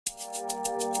Hello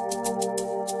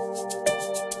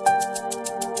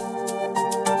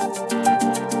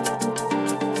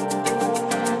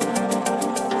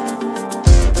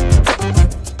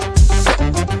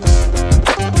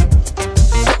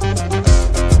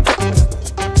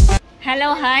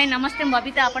hi नमस्ते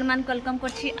बबीता आपण मान वेलकम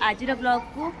करछि आज ब्लॉग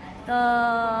को। तो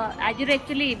आज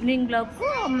एक्चुअली इवनिंग ब्लॉग को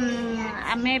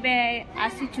आम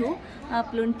आसीचु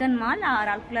प्लूटन मॉल और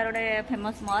राउरकेला रोडे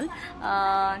फेमस मॉल।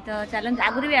 तो चलते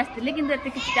आगुरी भी आसती कि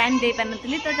किसी टाइम दे पार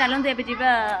नी। तो चलते एवं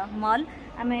जावा मॉल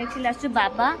आम एक्चुअली आसु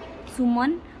बाबा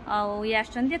सुमन ये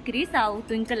आसछन्ती क्रिस आउ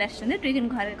ट्विंकल आसछन्ती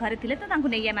ट्विंकल घरे थे तो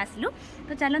नहीं आम आसलु।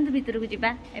 तो चलते भितर को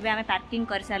जावा एवं आम पार्किंग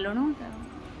कर सारूँ।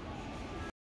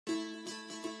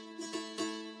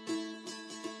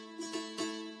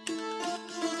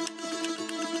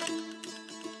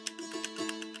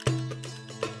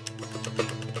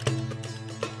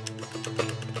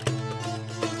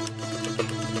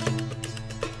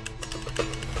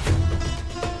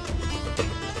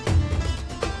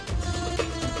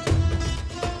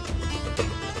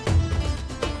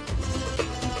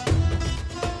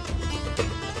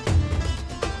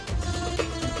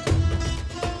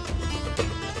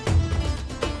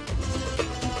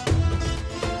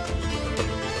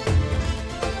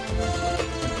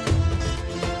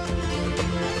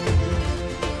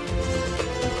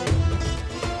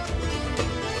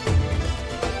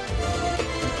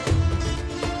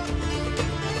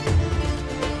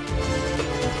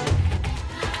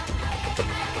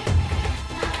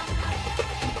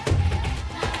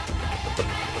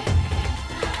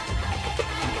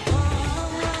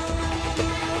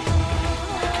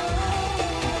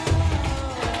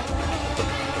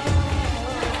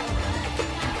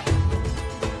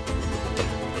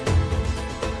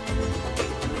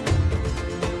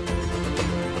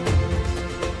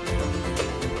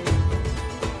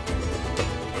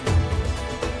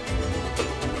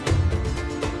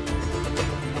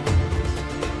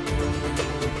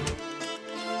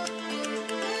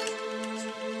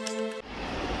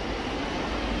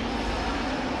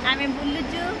 आमे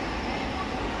बुलुचु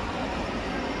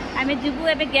आमे जीवु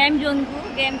एबे गेम जोन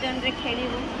रे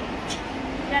खेलिबु।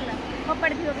 चलो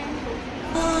कपड़ दियो गेम को।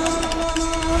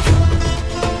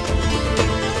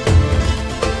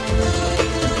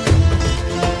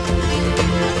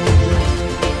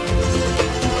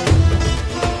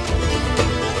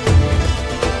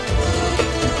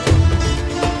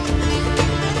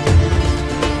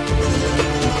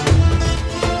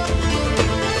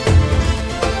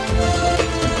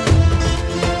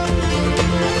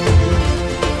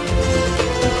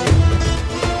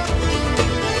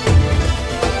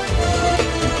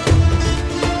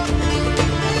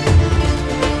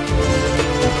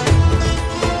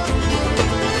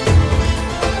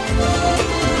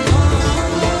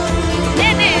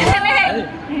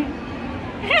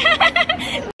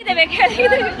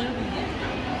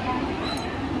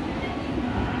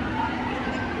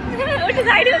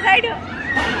 साइड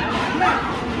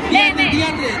ले ले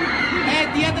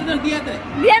दिया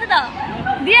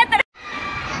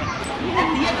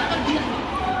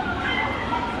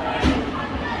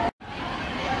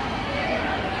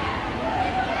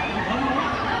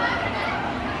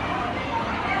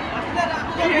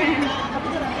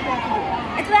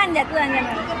तू आंजा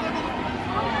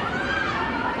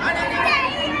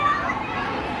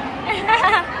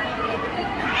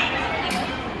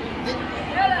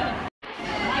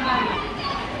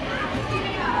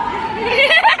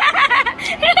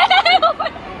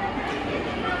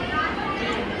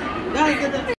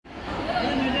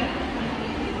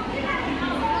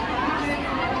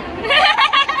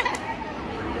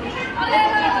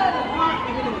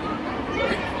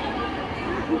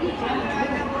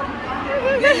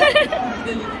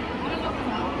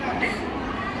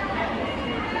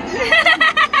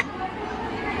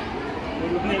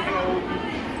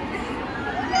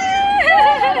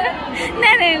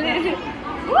नहीं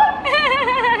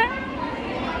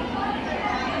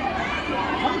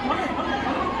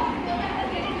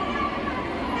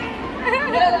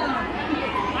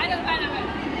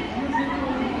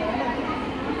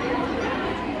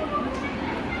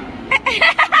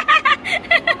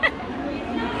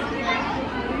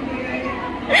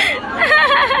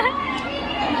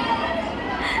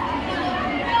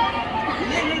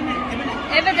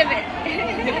एबे देबे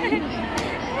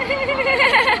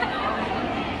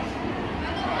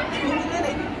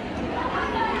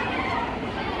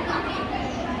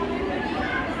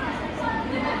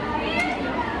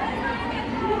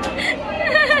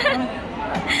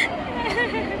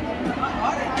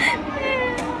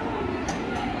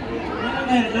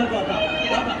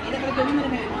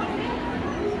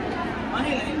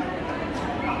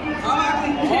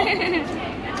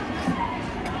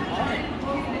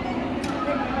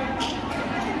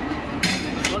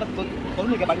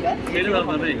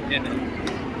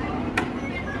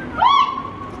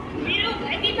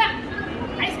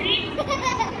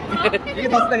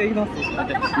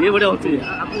ये बड़े होते हैं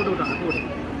आपको उठा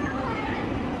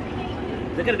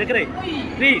देख रहे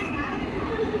प्लीज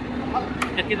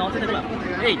इसकी नौ से निकला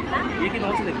ये की नौ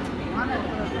से निकला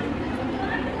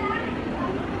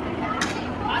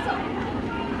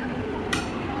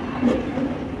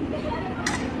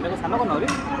मेरे को सामने कौन हो रही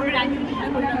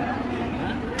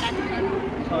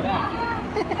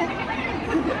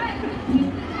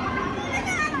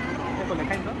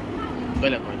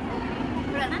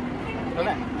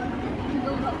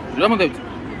Vamos David.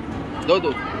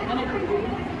 Do.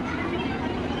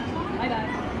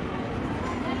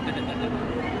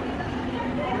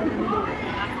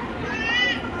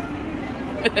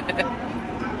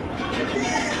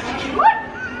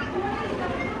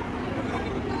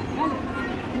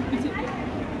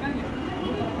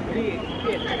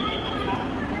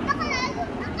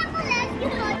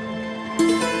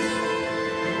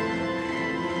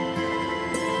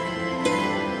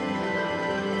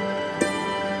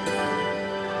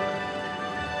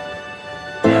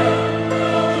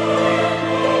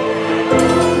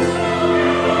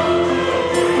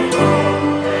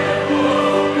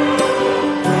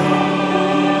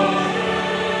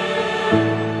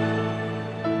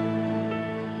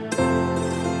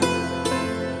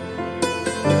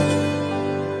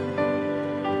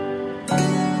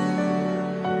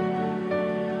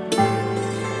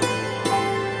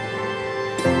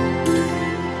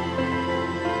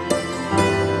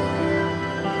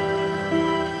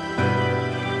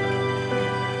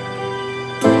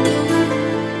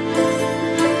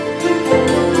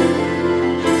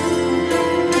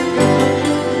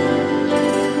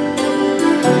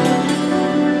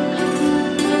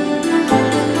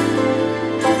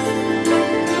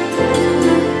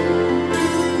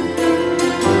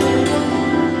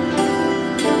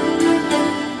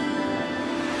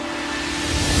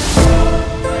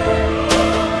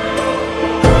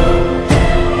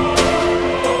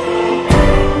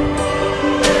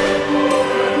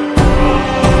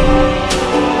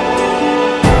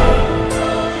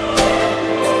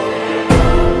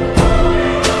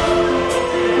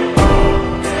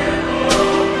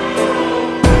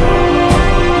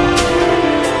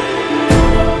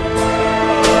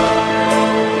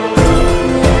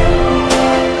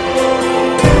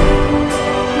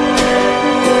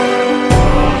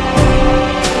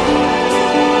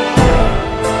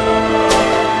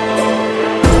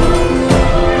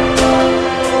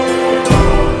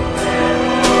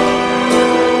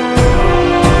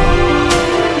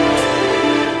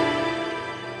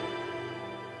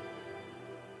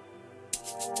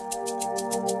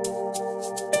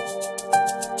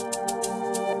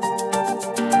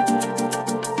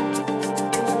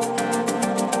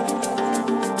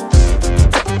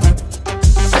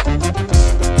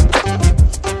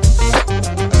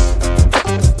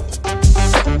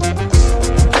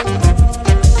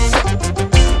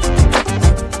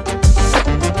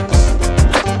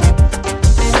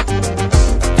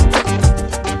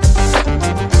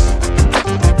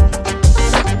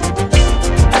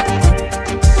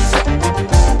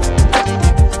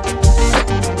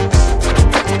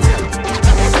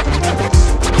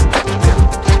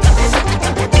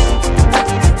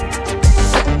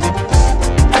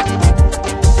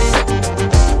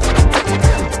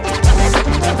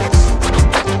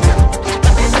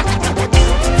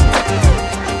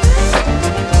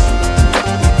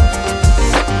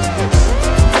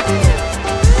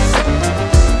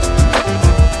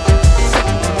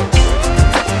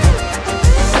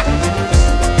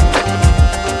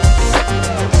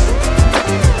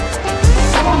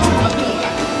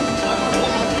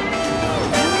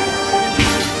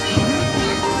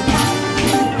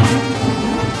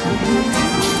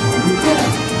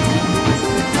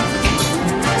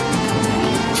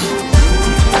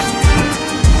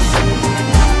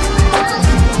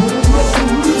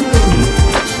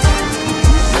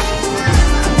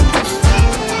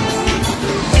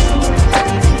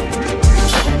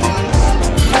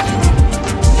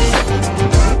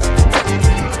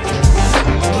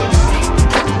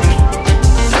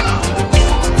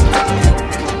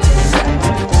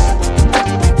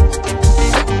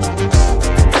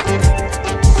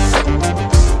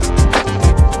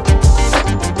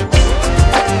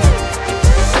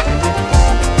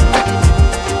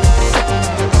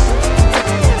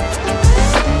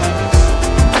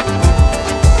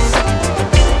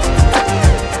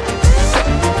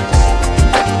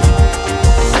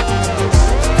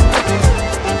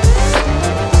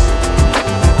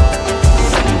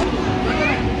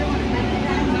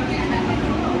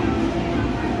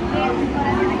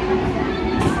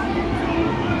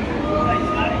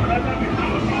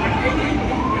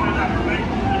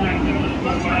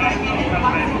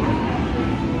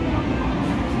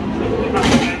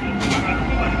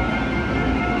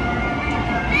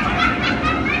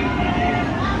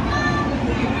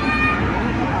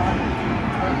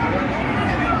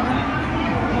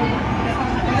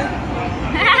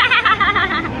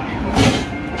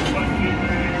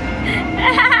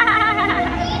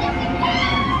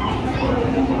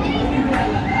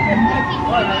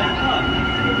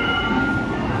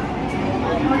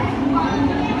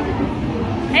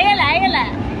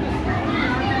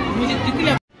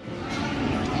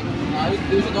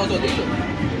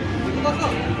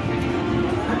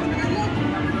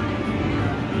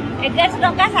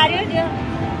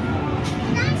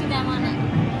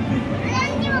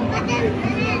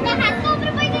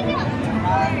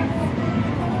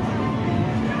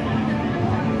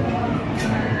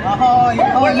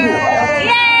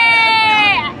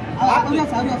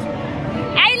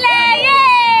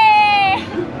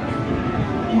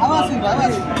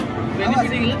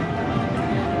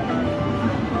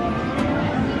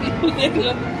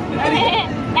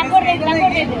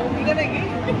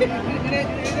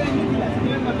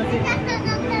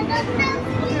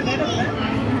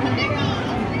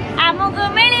 आमको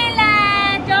मिला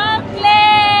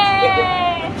चॉकलेट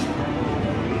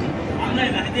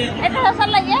एत हसन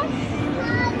लगे